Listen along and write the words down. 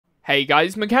Hey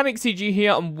guys, Mechanic CG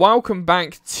here, and welcome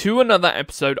back to another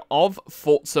episode of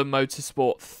Forza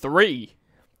Motorsport 3.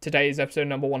 Today is episode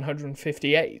number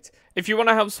 158. If you want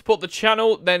to help support the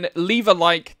channel, then leave a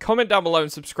like, comment down below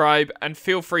and subscribe, and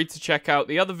feel free to check out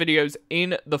the other videos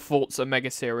in the Forza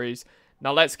Mega Series.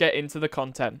 Now let's get into the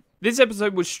content. This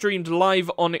episode was streamed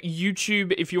live on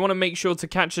YouTube. If you want to make sure to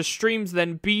catch the streams,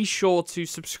 then be sure to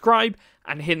subscribe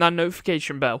and hit that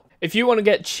notification bell. If you want to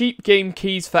get cheap game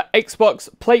keys for Xbox,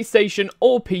 PlayStation,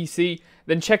 or PC,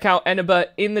 then check out Eneba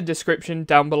in the description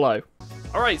down below.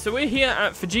 Alright, so we're here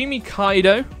at Fujimi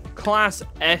Kaido, Class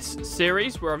S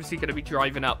series. We're obviously going to be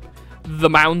driving up the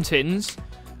mountains.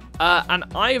 And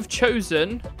I have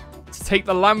chosen to take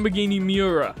the Lamborghini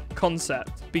Miura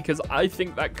concept because I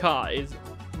think that car is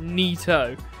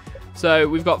neato. So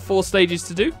we've got 4 stages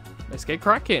to do. Let's get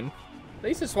cracking. At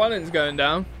least the swelling's going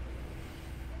down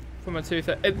from my tooth.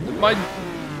 My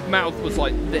mouth was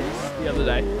like this the other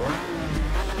day.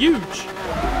 Huge.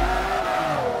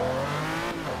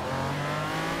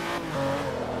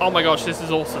 Oh my gosh, this is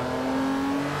awesome.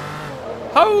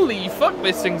 Holy fuck,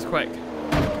 this thing's quick.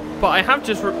 But I have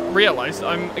just realized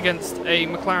I'm against a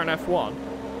McLaren F1.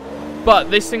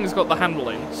 But this thing's got the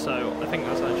handling, so I think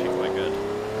that's actually quite good.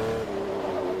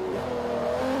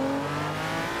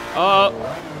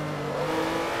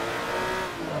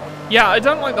 Yeah, I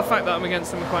don't like the fact that I'm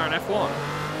against the McLaren F1.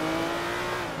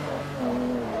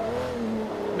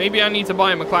 Maybe I need to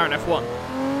buy a McLaren F1.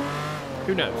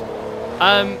 Who knows?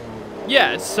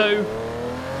 Yeah, so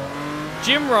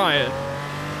Jim Ryan.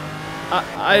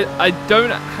 I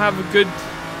don't have a good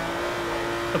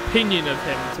opinion of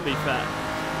him, to be fair.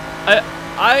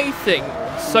 I think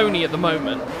Sony at the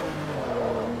moment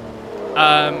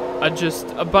are just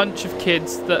a bunch of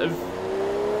kids that have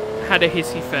had a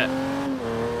hissy fit.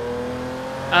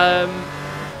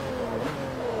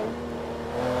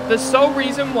 The sole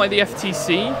reason why the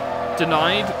FTC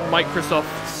denied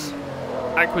Microsoft's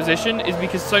acquisition is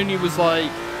because Sony was like,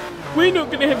 we're not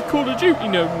going to have Call of Duty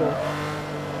no more.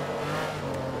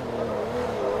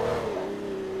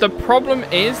 The problem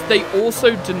is they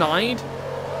also denied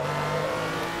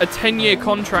a 10-year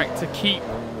contract to keep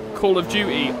Call of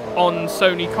Duty on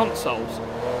Sony consoles.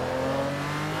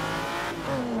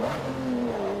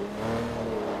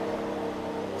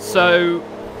 So,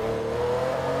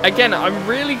 again, I'm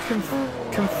really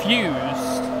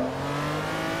confused.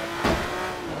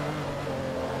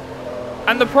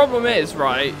 And the problem is,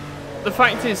 right, the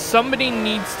fact is somebody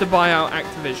needs to buy out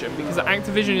Activision because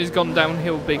Activision has gone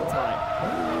downhill big time.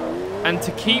 And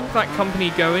to keep that company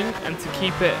going and to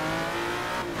keep it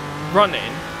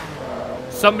running,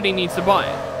 somebody needs to buy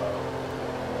it.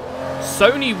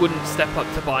 Sony wouldn't step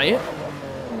up to buy it.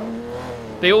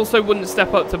 They also wouldn't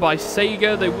step up to buy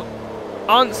Sega. They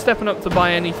aren't stepping up to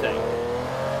buy anything.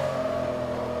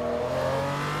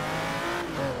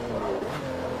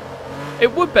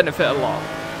 It would benefit a lot.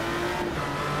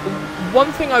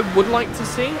 One thing I would like to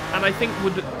see, and I think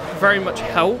would very much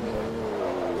help,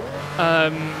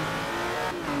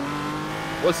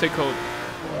 what's it called?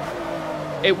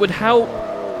 It would help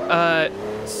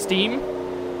Steam,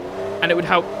 and it would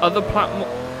help other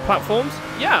platforms.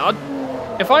 Yeah,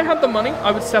 if I had the money, I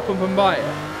would step up and buy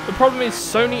it. The problem is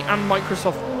Sony and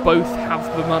Microsoft both have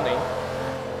the money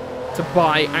to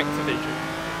buy Activision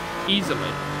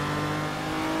easily.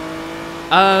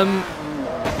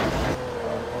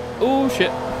 Oh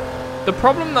shit. The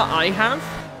problem that I have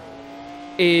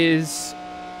is,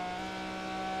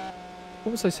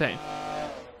 what was I saying?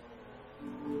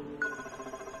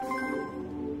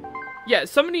 Yeah,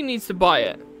 somebody needs to buy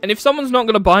it. And if someone's not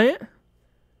going to buy it,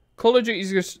 Call of Duty is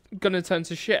just going to turn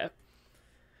to shit.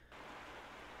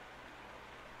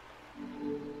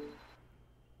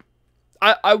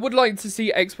 I would like to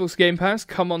see Xbox Game Pass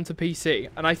come onto PC.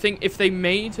 And I think if they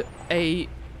made a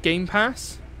Game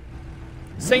Pass,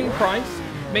 same price,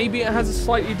 maybe it has a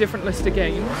slightly different list of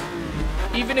games.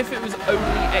 Even if it was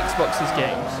only Xbox's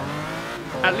games.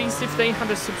 At least if they had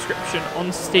a subscription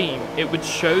on Steam, it would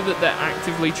show that they're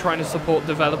actively trying to support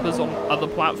developers on other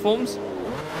platforms.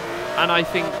 And I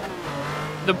think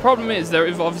the problem is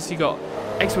they've obviously got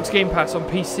Xbox Game Pass on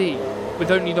PC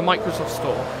with only the Microsoft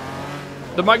Store.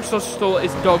 The Microsoft Store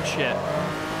is dog shit,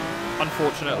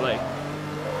 unfortunately.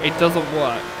 It doesn't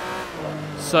work.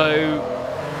 So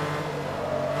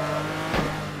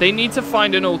they need to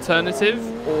find an alternative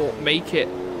or make it.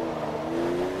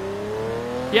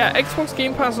 Yeah, Xbox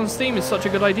Game Pass on Steam is such a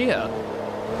good idea.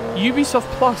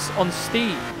 Ubisoft Plus on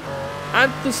Steam.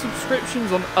 Add the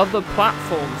subscriptions on other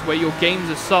platforms where your games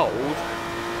are sold,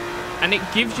 and it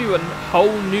gives you a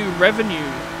whole new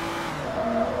revenue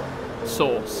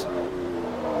source.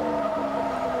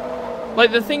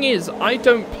 Like, the thing is, I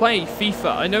don't play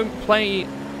FIFA. I don't play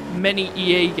many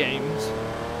EA games.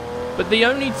 But the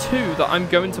only two that I'm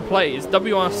going to play is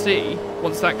WRC,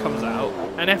 once that comes out,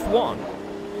 and F1.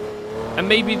 And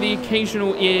maybe the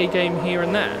occasional EA game here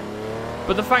and there.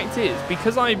 But the fact is,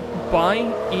 because I buy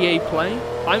EA Play,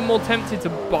 I'm more tempted to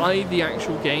buy the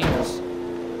actual games.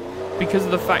 Because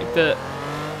of the fact that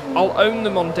I'll own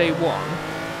them on day one.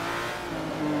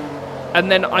 And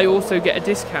then I also get a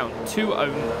discount to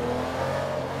own them.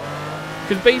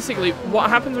 Because basically, what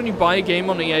happens when you buy a game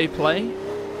on EA Play,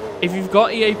 if you've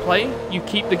got EA Play, you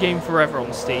keep the game forever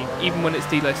on Steam, even when it's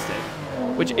delisted.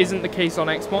 Which isn't the case on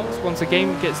Xbox. Once a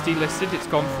game gets delisted, it's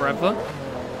gone forever.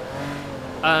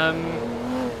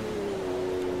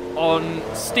 On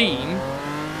Steam,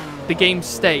 the game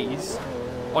stays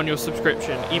on your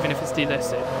subscription, even if it's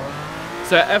delisted.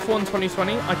 So F1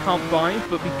 2020, I can't buy,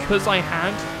 but because I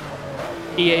had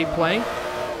EA Play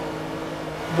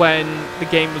when the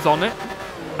game was on it,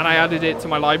 and I added it to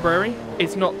my library,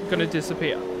 it's not going to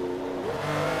disappear.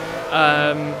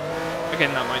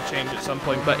 Again, that might change at some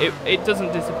point, but it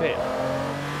doesn't disappear.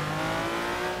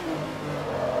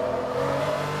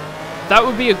 That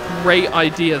would be a great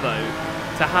idea, though,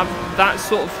 to have that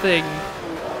sort of thing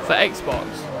for Xbox.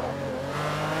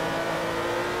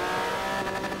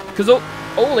 Because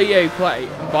all EA Play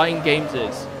and buying games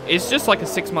is just like a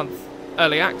 6-month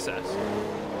early access.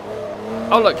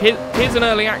 Oh look, here's an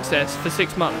early access for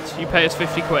 6 months. You pay us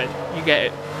 50 quid, you get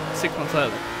it 6 months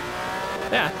early.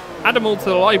 Yeah, add them all to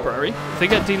the library. If they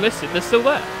get delisted, they're still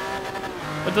there.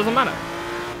 It doesn't matter.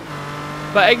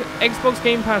 But Xbox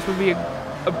Game Pass would be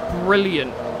a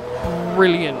brilliant,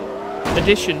 brilliant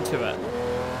addition to it.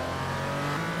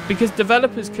 Because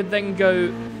developers could then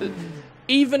go,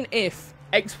 even if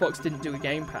Xbox didn't do a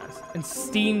Game Pass and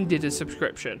Steam did a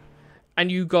subscription, and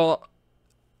you got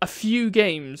a few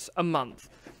games a month,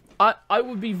 I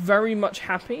would be very much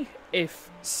happy if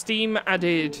Steam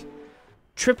added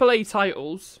AAA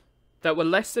titles that were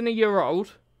less than a year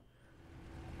old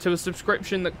to a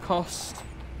subscription that cost,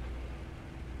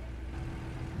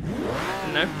 I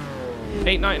don't know,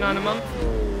 $8.99 a month,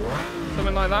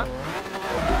 something like that.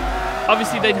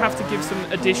 Obviously, they'd have to give some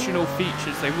additional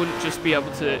features. They wouldn't just be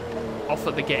able to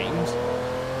offer the games,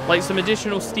 like some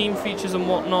additional Steam features and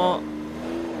whatnot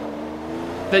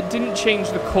that didn't change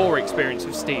the core experience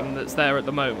of Steam that's there at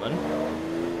the moment,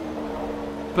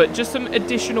 but just some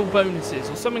additional bonuses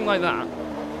or something like that.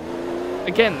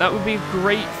 Again, that would be a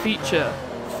great feature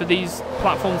for these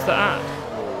platforms to add.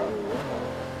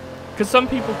 Because some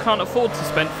people can't afford to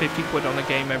spend 50 quid on a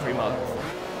game every month.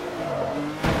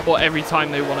 Or every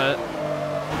time they want to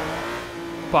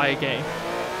buy a game.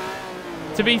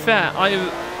 To be fair,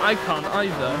 I can't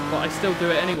either, but I still do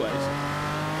it anyways.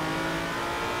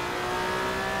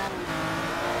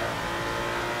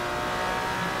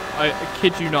 I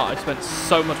kid you not, I spent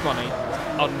so much money. It's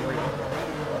unreal.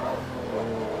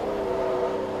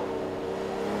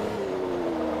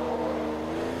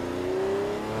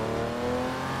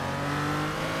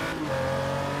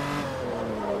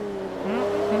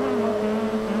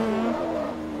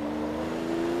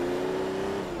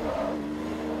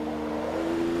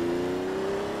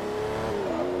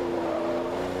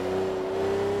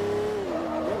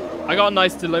 I got a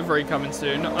nice delivery coming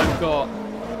soon. I've got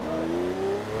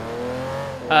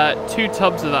 2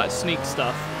 tubs of that sneak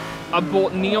stuff. I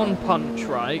bought Neon Punch,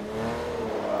 right?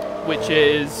 Which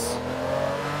is...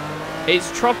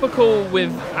 it's tropical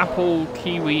with apple,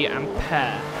 kiwi, and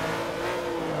pear.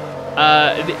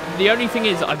 The only thing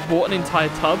is, I've bought an entire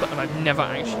tub, and I've never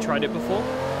actually tried it before.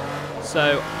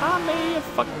 So, I may have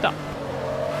fucked up.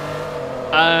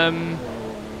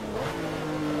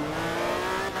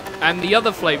 And the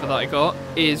other flavour that I got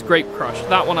is Grape Crush.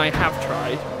 That one I have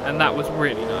tried, and that was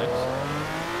really nice.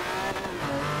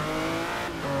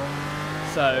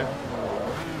 So,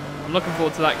 I'm looking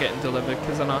forward to that getting delivered,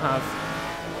 because then I'll have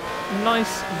a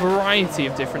nice variety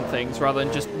of different things rather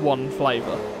than just one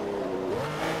flavour.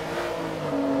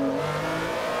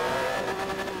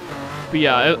 But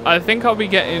yeah, I think I'll be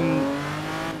getting...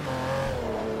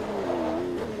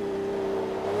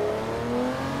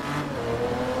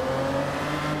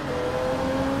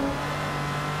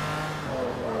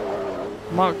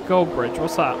 Mark Goldbridge,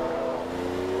 what's that?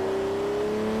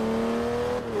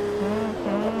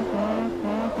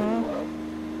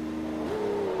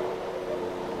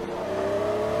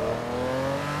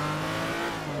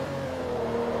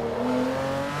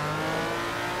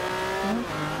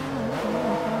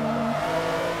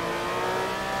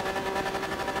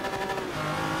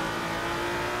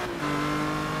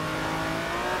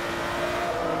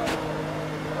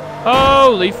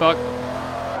 Holy fuck.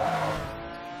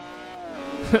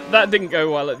 That didn't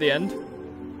go well at the end.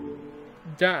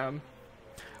 Damn.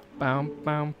 Bam,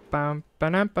 bam, bam,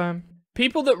 bam, bam.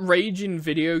 People that rage in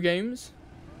video games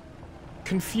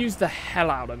confuse the hell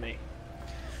out of me.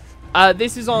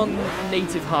 This is on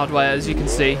native hardware, as you can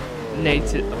see.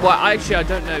 Native. Well, actually, I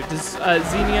don't know. Does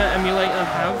Xenia emulator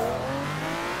have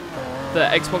the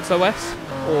Xbox OS,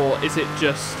 or is it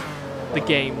just the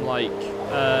game like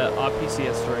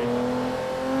RPCS3?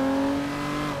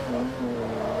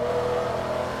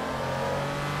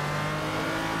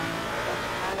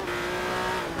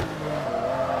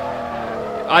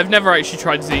 I've never actually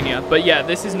tried Xenia, but yeah,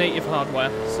 this is native hardware,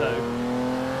 so...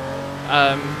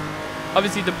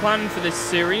 obviously the plan for this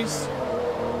series,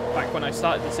 back when I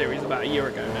started the series about a year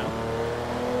ago now,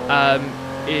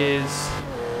 is...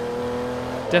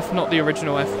 definitely not the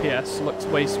original FPS, looks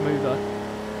way smoother.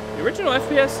 The original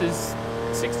FPS is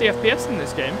 60 FPS in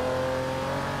this game.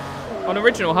 On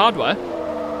original hardware.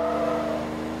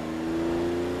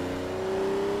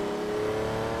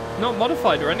 Not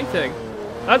modified or anything.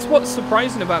 That's what's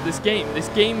surprising about this game. This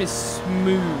game is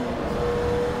smooth.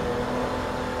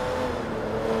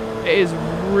 It is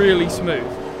really smooth.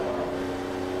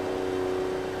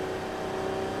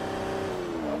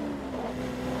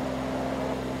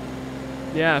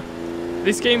 Yeah.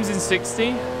 This game's in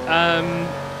 60.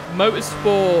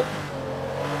 Motorsport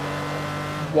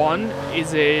 1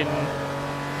 is in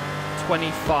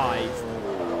 25.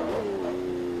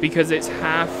 Because it's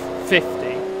half 50.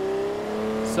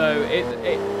 So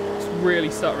it's really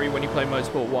stuttery when you play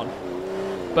Motorsport 1.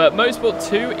 But Motorsport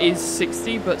 2 is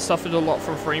 60, but suffered a lot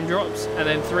from frame drops. And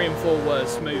then 3 and 4 were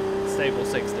smooth, stable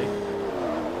 60.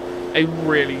 A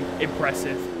really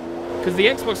impressive. Because the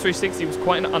Xbox 360 was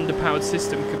quite an underpowered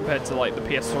system compared to like the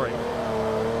PS3.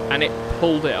 And it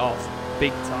pulled it off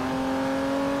big time.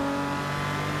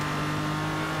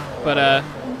 But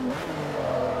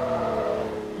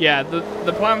yeah,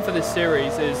 the plan for this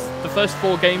series is the first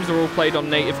 4 games are all played on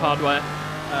native hardware,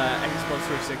 Xbox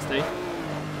 360.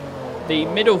 The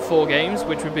middle 4 games,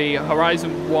 which would be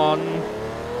Horizon 1,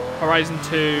 Horizon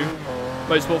 2,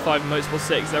 Motorsport 5, and Motorsport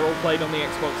 6, they're all played on the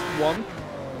Xbox One.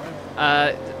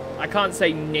 I can't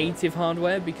say native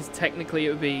hardware because technically it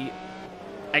would be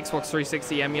Xbox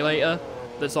 360 emulator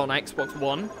that's on Xbox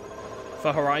One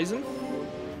for Horizon.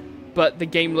 But the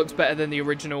game looks better than the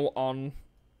original on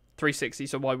 360,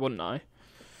 so why wouldn't I?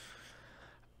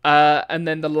 And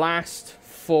then the last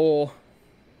 4,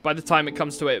 by the time it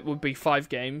comes to it, would be 5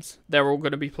 games. They're all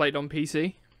going to be played on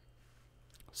PC.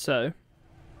 So,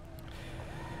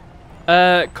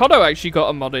 Kaido actually got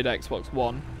a modded Xbox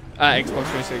One, Xbox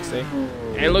 360.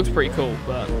 It looks pretty cool,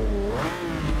 but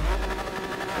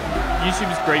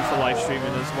YouTube is great for live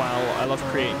streaming as well. I love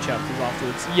creating chapters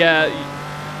afterwards. Yeah,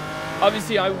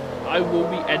 obviously I will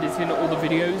be editing all the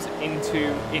videos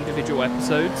into individual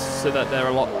episodes so that they're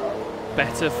a lot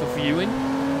better for viewing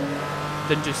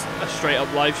than just a straight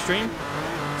up live stream,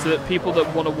 so that people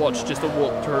that want to watch just a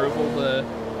walkthrough of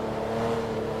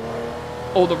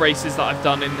all the races that I've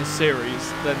done in this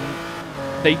series, then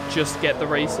they just get the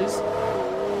races.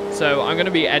 So I'm going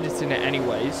to be editing it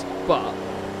anyways, but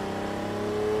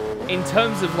in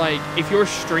terms of like, if you're a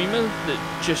streamer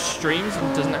that just streams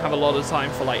and doesn't have a lot of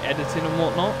time for like editing and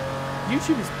whatnot,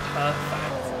 YouTube is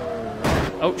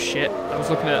perfect. Oh shit, I was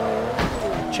looking at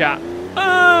chat.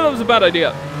 Oh, that was a bad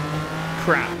idea.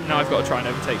 Crap, now I've got to try and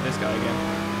overtake this guy again.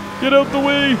 Get out the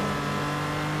way!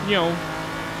 You know,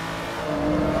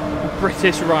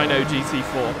 British Rhino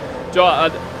GT4. So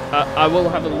I will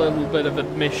have a little bit of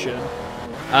admission.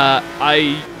 I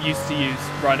used to use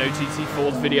Rhino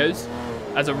GT4's videos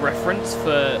as a reference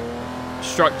for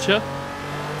structure,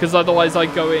 because otherwise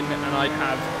I'd go in and I'd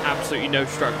have absolutely no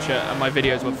structure and my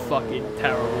videos were fucking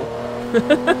terrible.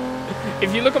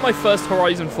 If you look at my first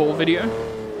Horizon 4 video,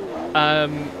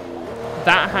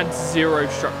 that had 0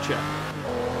 structure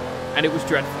and it was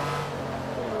dreadful.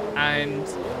 And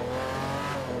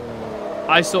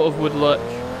I sort of would look,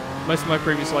 most of my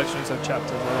previous live streams have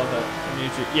chapters, I love it on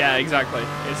YouTube. Yeah, exactly,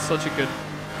 it's such a good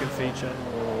feature.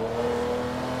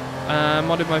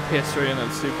 Modded my PS3 and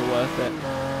it's super worth it.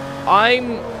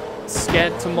 I'm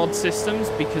scared to mod systems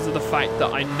because of the fact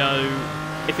that I know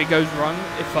if it goes wrong,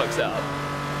 it fucks it up.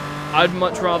 I'd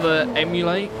much rather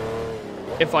emulate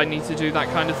if I need to do that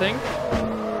kind of thing.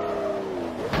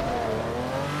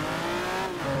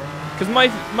 Because my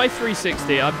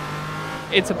 360,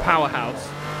 it's a powerhouse.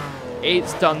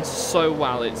 It's done so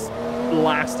well. It's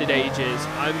lasted ages.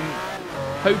 I'm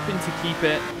hoping to keep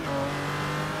it.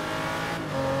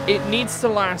 It needs to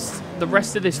last the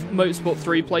rest of this Motorsport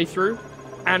 3 playthrough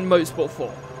and Motorsport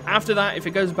 4. After that, if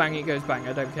it goes bang, it goes bang.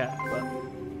 I don't care. But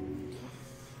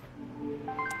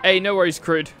hey, no worries,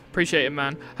 Crude. Appreciate it,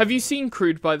 man. Have you seen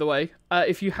Crude, by the way?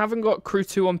 If you haven't got Crew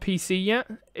 2 on PC yet,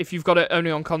 if you've got it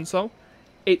only on console,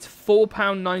 it's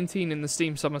 £4.19 in the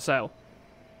Steam Summer Sale.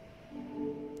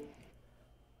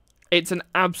 It's an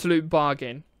absolute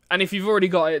bargain. And if you've already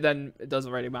got it, then it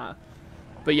doesn't really matter.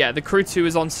 But yeah, the Crew 2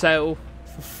 is on sale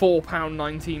for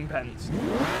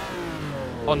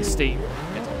 £4.19 on Steam.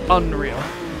 It's unreal.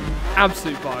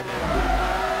 Absolute bargain.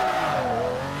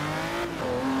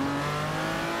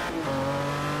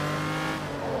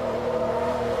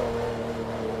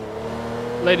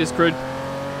 Latest Crude.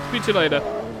 Speak to you later.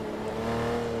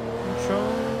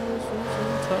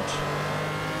 Touch.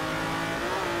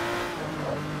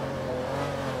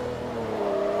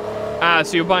 Ah,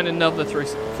 so you're buying another 3.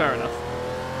 Fair enough.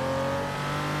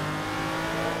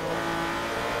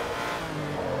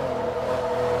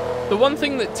 The one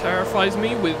thing that terrifies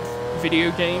me with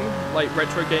video game, like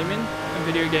retro gaming and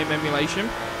video game emulation,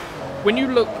 when you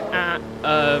look at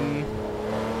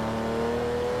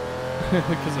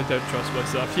because I don't trust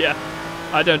myself. Yeah,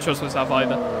 I don't trust myself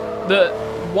either. The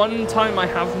one time I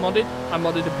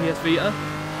modded a PS Vita,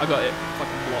 I got it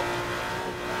fucking blocked.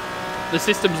 The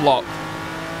system's locked.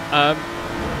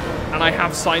 And I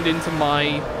have signed into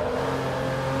my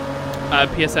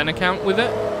PSN account with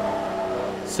it.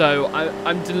 So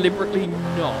I'm deliberately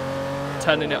not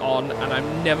turning it on, and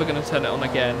I'm never going to turn it on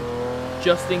again.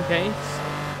 Just in case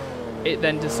it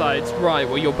then decides, right,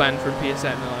 well, you're banned from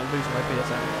PSN, and I'm losing my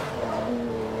PSN.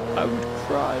 I would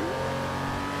cry.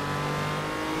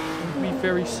 It would be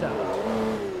very sad.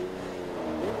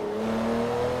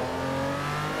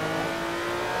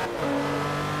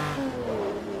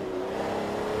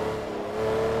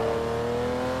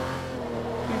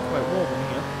 It's quite warm in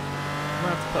here. I'm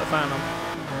gonna have to put a fan on.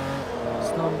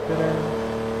 Stomp it in.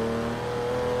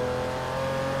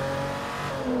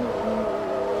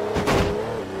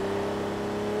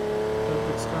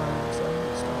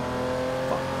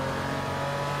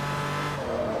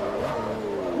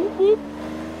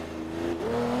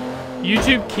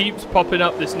 YouTube keeps popping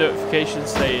up this notification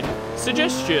saying,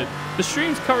 suggestion, the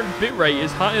stream's current bitrate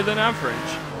is higher than average,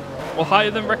 or higher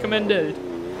than recommended.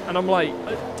 And I'm like,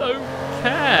 I don't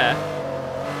care.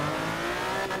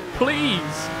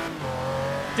 Please,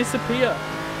 disappear.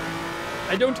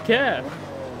 I don't care.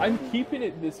 I'm keeping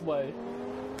it this way.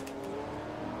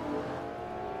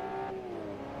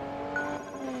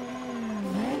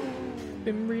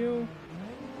 Been real.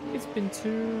 It's been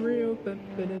too real.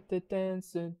 Dancing,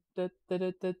 dancing,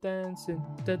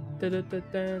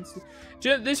 dancing.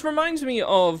 This reminds me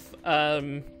of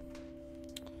I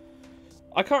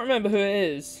can't remember who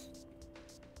it is.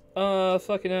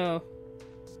 Fucking hell.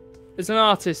 There's an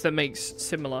artist that makes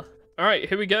similar. All right,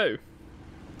 here we go.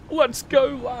 Let's go,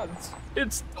 lads.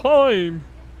 It's time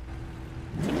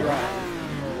to drive.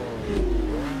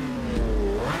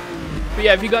 But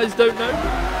yeah, if you guys don't know,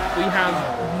 we have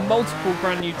multiple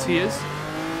brand new tiers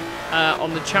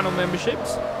on the channel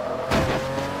memberships.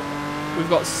 We've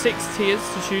got 6 tiers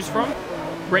to choose from,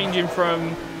 ranging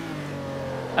from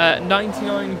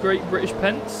 99 Great British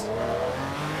pence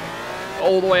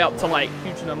all the way up to like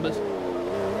huge numbers.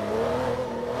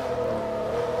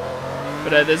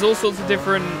 But there's all sorts of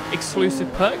different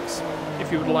exclusive perks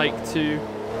if you would like to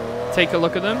take a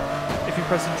look at them. If you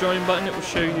press the join button, it will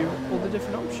show you all the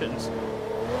different options.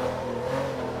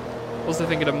 Also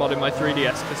thinking of modding my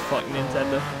 3DS because fuck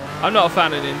Nintendo. I'm not a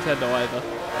fan of Nintendo either,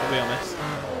 to be honest.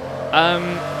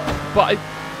 But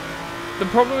the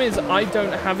problem is I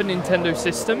don't have a Nintendo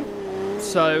system,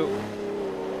 so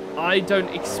I don't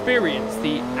experience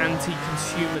the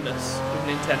anti-consumerness of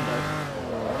Nintendo.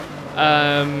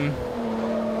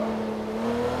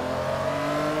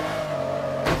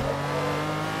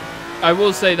 I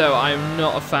will say though, I am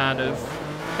not a fan of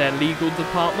their legal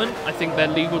department. I think their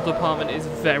legal department is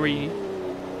very,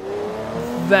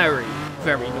 very,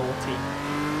 very naughty.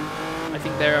 I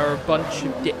think they are a bunch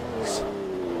of dicks.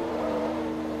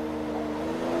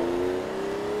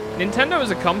 Nintendo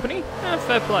as a company,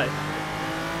 fair play.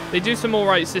 They do some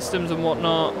alright systems and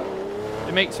whatnot.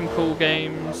 They make some cool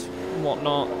games and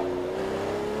whatnot.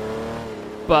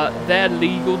 But their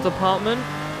legal department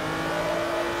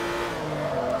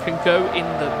can go in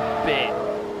the bin.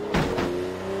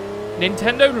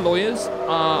 Nintendo lawyers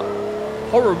are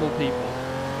horrible people.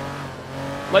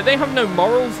 Like, they have no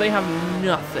morals, they have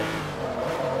nothing.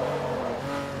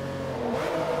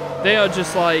 They are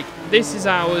just like, this is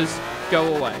ours,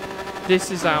 go away.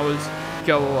 This is ours,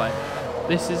 go away.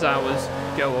 This is ours,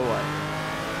 go away.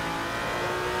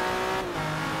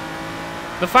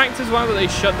 The fact as well that they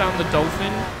shut down the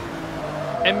Dolphin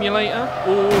emulator.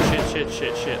 Oh, shit.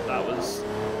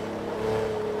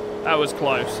 That was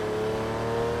close.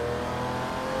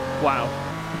 Wow.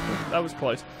 That was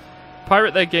close.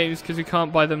 Pirate their games because we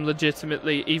can't buy them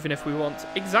legitimately even if we want.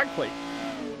 Exactly.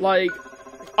 Like,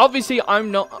 obviously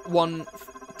I'm not one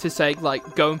to say,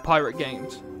 like, go and pirate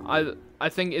games. I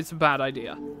think it's a bad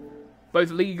idea.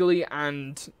 Both legally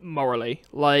and morally.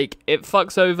 Like, it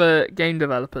fucks over game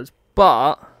developers.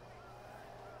 But,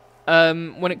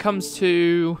 when it comes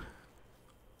to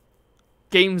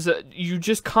games that you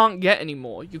just can't get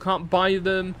anymore, you can't buy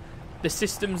them, the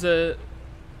systems are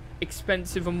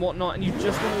expensive and whatnot, and you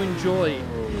just want to enjoy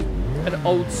an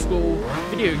old school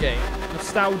video game,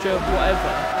 nostalgia,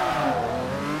 whatever.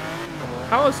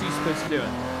 How else are you supposed to do it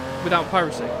without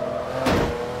piracy?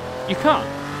 You can't.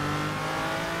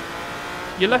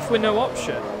 You're left with no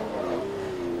option.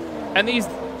 And these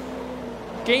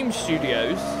game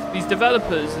studios, these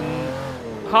developers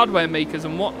and hardware makers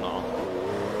and whatnot,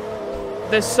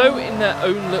 they're so in their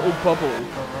own little bubble.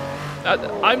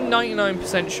 I'm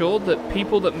 99% sure that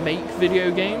people that make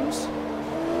video games,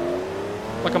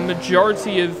 like a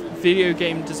majority of video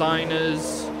game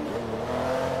designers,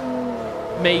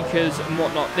 makers and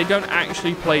whatnot, they don't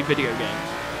actually play video games.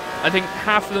 I think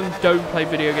half of them don't play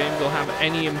video games or have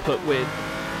any input with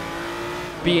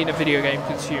being a video game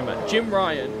consumer. Jim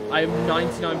Ryan, I am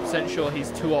 99% sure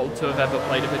he's too old to have ever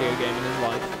played a video game in his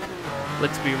life.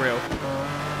 Let's be real.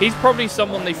 He's probably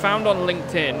someone they found on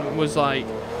LinkedIn and was like,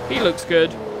 he looks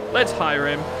good, let's hire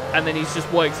him, and then he's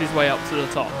just works his way up to the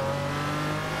top.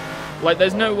 Like,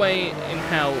 there's no way in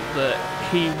hell that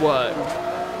he worked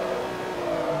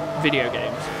video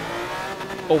games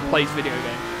or plays video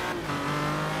games.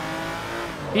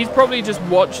 He's probably just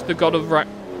watched the God of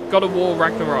War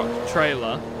Ragnarok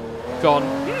trailer, gone,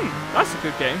 that's a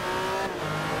good game.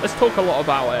 Let's talk a lot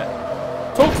about it.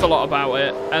 Talks a lot about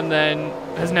it, and then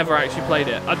has never actually played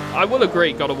it. I will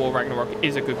agree God of War Ragnarok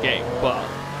is a good game, but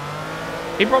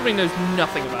he probably knows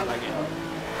nothing about that game.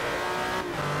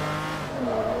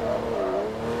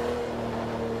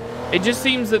 It just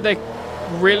seems that they're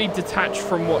really detached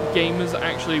from what gamers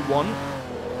actually want.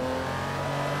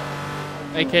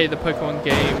 AKA the Pokemon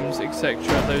games, etc.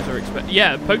 Those are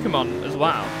yeah, Pokemon as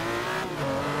well.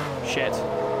 Shit.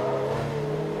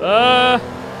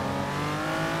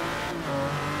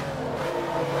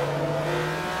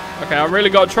 Okay, I really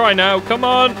gotta try now. Come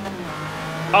on.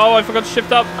 Oh, I forgot to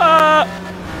shift up.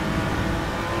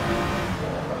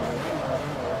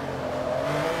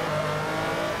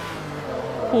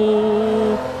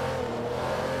 Ooh.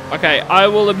 Okay, I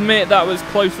will admit that was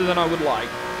closer than I would like.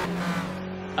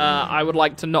 I would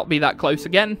like to not be that close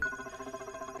again.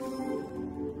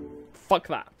 Fuck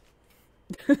that.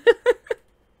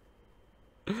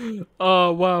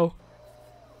 Oh, wow.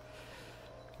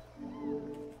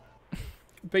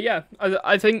 But yeah,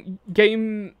 I think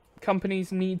game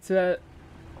companies need to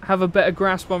have a better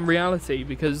grasp on reality,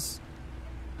 because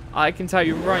I can tell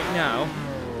you right now,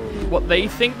 what they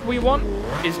think we want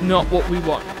is not what we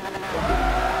want.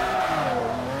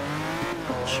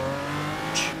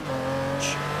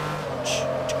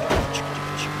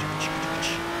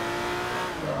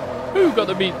 Who got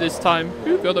the beat this time?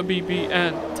 Who got the BB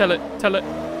and tell it, tell it.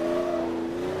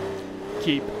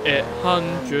 Keep it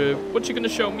 100. What you gonna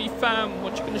show me, fam?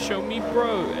 What you gonna show me,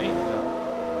 bro? Ain't that?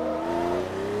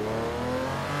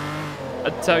 I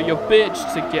tell your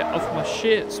bitch to get off my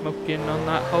shit, smoking on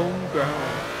that homegrown.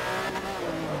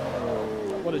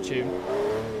 What a tune.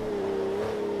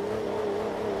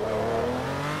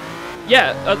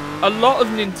 Yeah, a lot of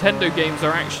Nintendo games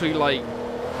are actually like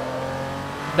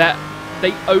that.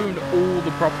 They own all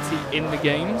the property in the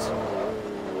games.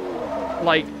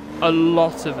 Like, a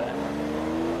lot of it.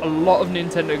 A lot of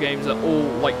Nintendo games are all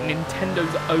like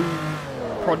Nintendo's own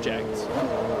projects,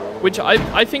 which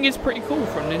I think is pretty cool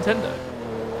from Nintendo.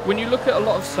 When you look at a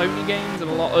lot of Sony games and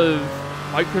a lot of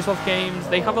Microsoft games,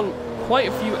 they have quite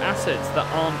a few assets that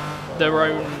aren't their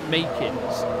own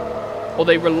makings, or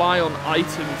they rely on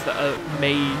items that are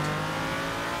made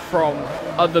from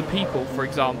other people, for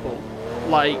example.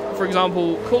 Like, for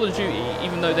example, Call of Duty,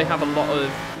 even though they have a lot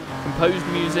of composed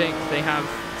music, they have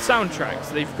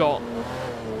soundtracks, they've got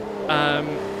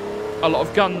a lot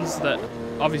of guns that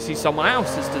obviously someone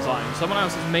else has designed, someone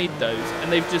else has made those,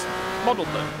 and they've just modeled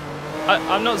them.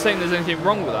 I'm not saying there's anything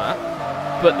wrong with that,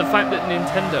 but the fact that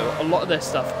Nintendo, a lot of their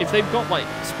stuff, if they've got like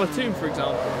Splatoon, for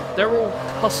example, they're all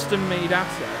custom made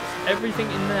assets. Everything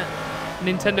in their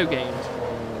Nintendo games,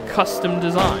 custom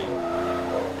design.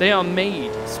 They are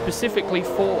made specifically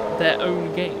for their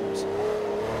own games.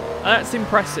 And that's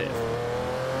impressive.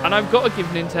 And I've got to give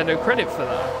Nintendo credit for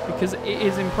that, because it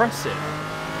is impressive.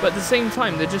 But at the same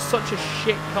time, they're just such a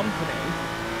shit company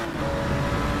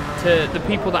to the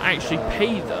people that actually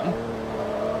pay them.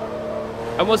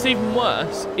 And what's even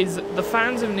worse is the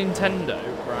fans of Nintendo,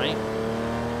 right?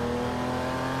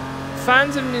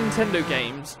 Fans of Nintendo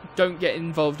games don't get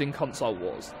involved in console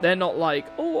wars. They're not like,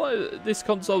 oh, this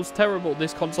console's terrible,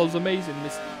 this console's amazing.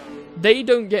 They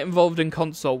don't get involved in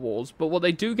console wars, but what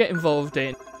they do get involved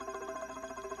in,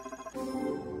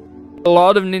 a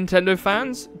lot of Nintendo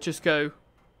fans just go,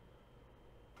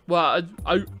 well,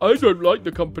 I don't like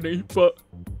the company, but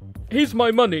here's my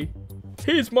money.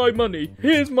 Here's my money.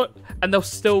 Here's my... And they'll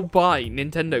still buy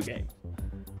Nintendo games.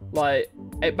 Like,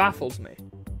 it baffles me.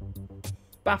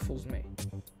 Baffles me.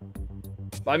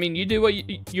 But I mean, you do what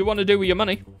you want to do with your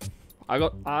money.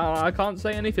 I can't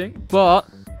say anything, but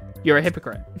you're a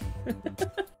hypocrite.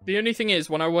 The only thing is,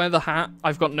 when I wear the hat,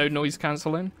 I've got no noise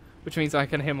cancelling, which means I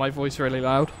can hear my voice really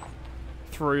loud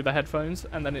through the headphones,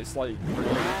 and then it's like really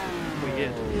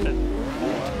weird.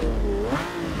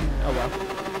 Oh well.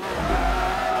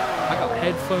 I got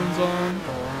headphones on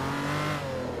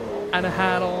and a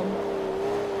hat on.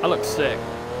 I look sick.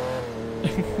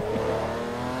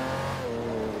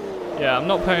 Yeah, I'm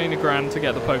not paying $1,000 to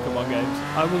get the Pokemon games.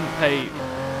 I wouldn't pay...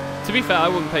 To be fair, I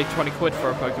wouldn't pay 20 quid for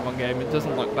a Pokemon game. It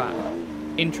doesn't look that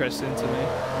interesting to me.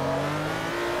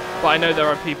 But I know there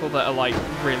are people that are, like,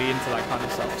 really into that kind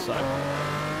of stuff, so...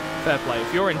 Fair play.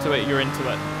 If you're into it, you're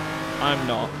into it. I'm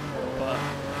not, but...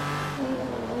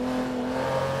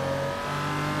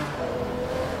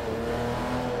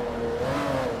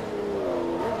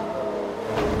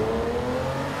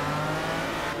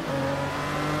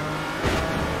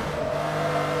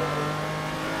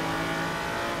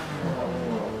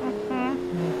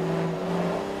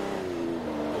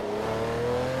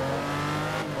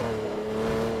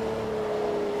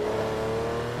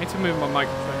 I need to move my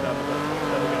microphone down a bit.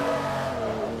 There we go.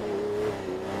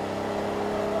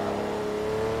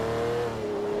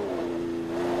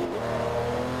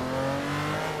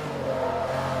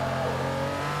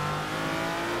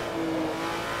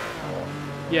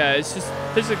 Yeah, it's just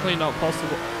physically not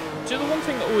possible. Do you know the one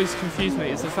thing that always confused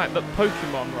me is the fact that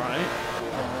Pokemon, right,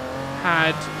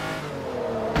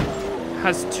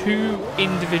 has 2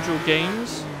 individual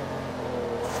games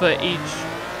for each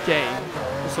game,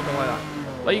 or something like that.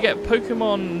 Like, you get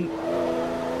Pokemon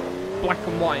Black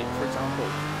and White, for example.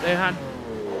 They had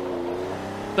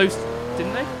those,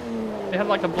 didn't they? They had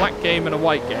like a black game and a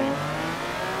white game.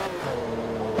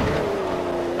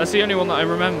 That's the only one that I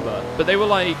remember. But they were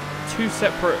like 2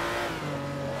 separate...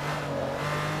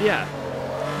 Yeah.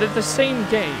 They're the same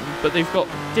game, but they've got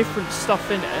different stuff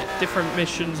in it, different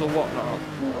missions or whatnot.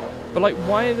 But like,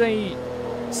 why are they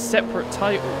separate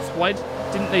titles? Why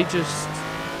didn't they just...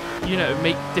 you know,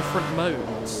 make different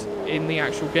modes in the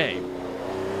actual game?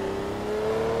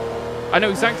 I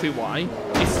know exactly why.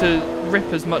 It's to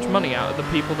rip as much money out of the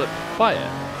people that buy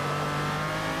it.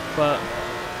 But...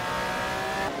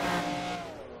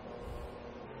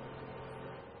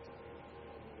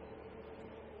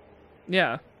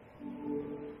 yeah.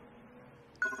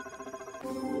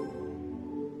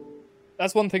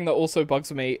 That's one thing that also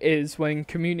bugs me, is when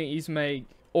communities make,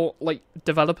 or like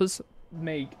developers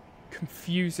make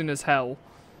confusing as hell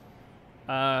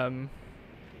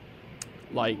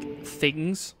like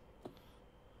things.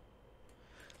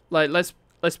 Like, let's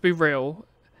be real,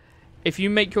 if you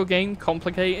make your game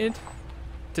complicated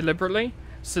deliberately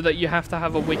so that you have to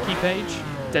have a wiki page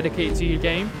dedicated to your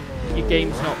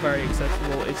game's not very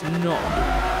accessible, it's not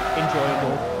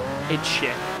enjoyable, it's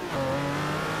shit.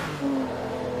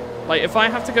 Like, if I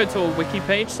have to go to a wiki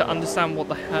page to understand what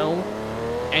the hell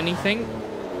anything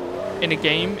in a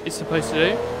game is supposed to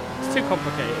do, it's too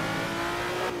complicated.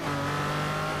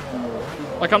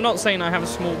 Like, I'm not saying I have a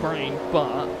small brain,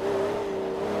 but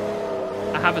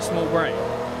I have a small brain.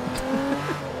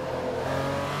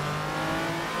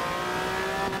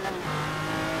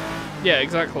 Yeah,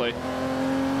 exactly.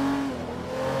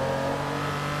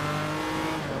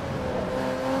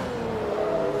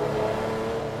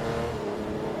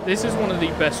 This is one of the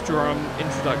best drum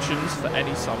introductions for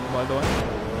any song, by the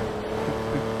way.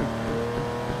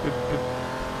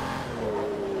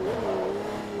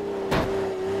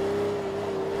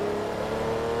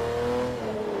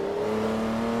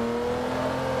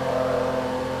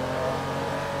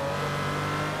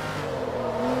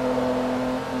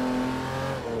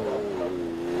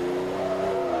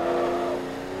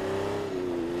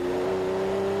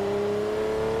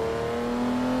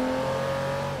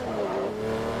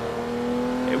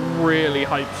 Really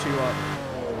hypes you up.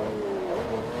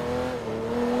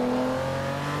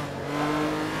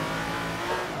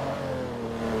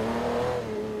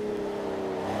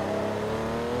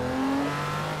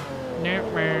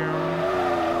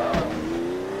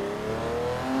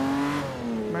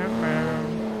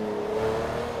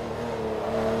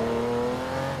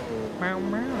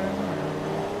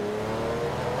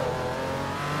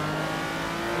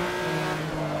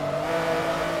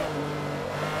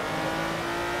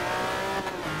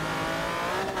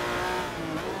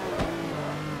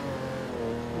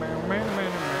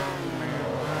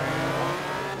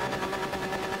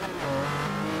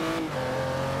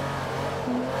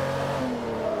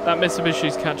 That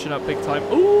Mitsubishi's catching up big time.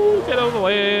 Ooh, get out of the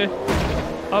way.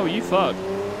 Oh, you fuck.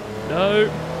 No.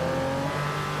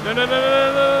 No, no, no, no,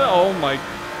 no, no. Oh my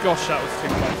gosh, that was too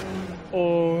close.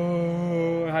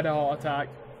 Oh, I had a heart attack.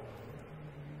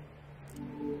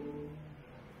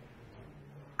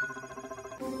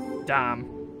 Damn.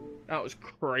 That was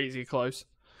crazy close.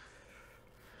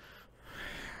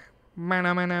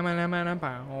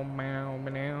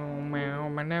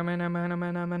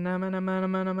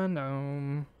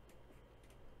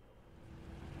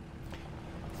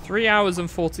 3 hours and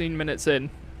 14 minutes in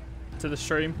to the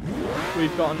stream.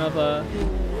 We've got another,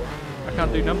 I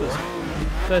can't do numbers,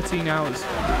 13 hours.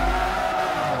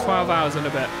 12 hours and a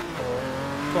bit.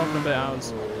 12 and a bit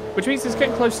hours. Which means it's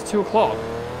getting close to 2 o'clock.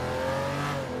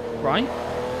 Right?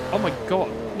 Oh my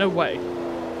god, no way.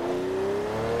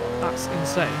 That's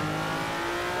insane.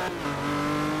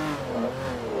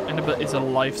 But it's a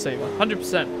lifesaver,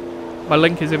 100%. My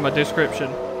link is in my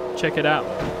description. Check it out.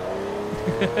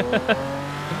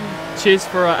 Cheers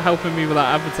for helping me with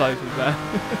that advertisement there.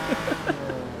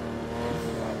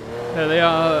 Yeah, they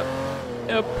are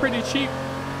pretty cheap.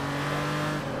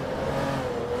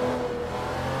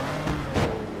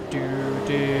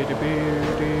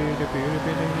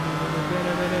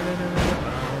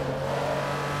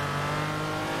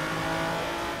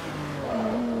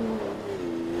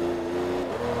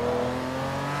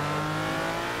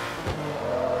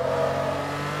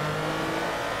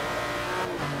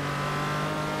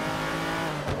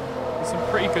 Some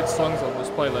pretty good songs on this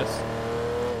playlist.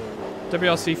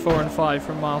 WRC 4 and 5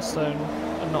 from Milestone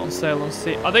are not on sale on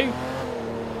Steam. Are they?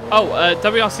 Oh,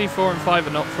 WRC 4 and 5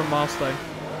 are not from Milestone.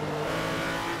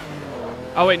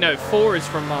 Oh wait, no, 4 is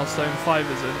from Milestone, 5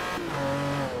 isn't.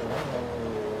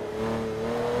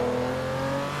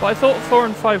 But I thought 4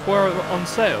 and 5 were on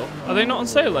sale. Are they not on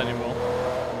sale anymore?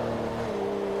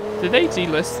 Did they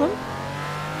delist them?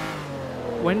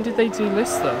 When did they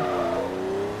delist them?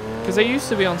 Because they used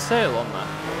to be on sale on that.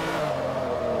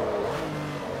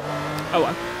 Oh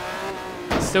well.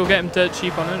 Still get them dirt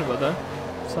cheap on Uber though.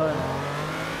 So.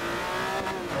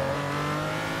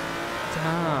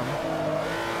 Damn.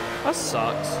 That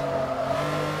sucks.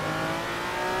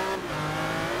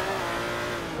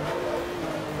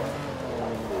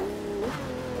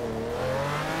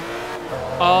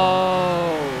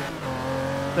 Oh.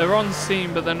 They're on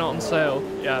Steam but they're not on sale.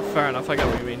 Yeah, fair enough. I get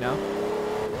what you mean now.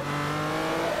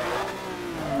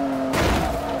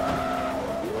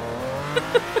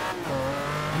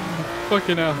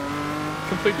 Fucking hell.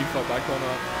 Completely fucked that corner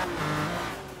up.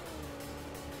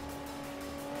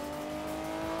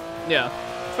 Yeah,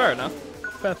 fair enough.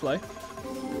 Fair play.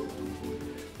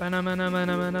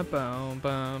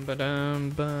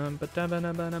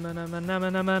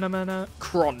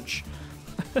 Crunch.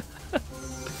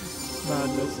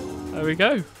 Madness. There we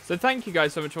go. So thank you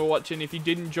guys so much for watching. If you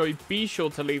did enjoy, be sure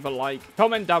to leave a like,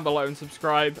 comment down below and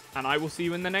subscribe, and I will see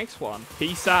you in the next one.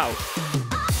 Peace out.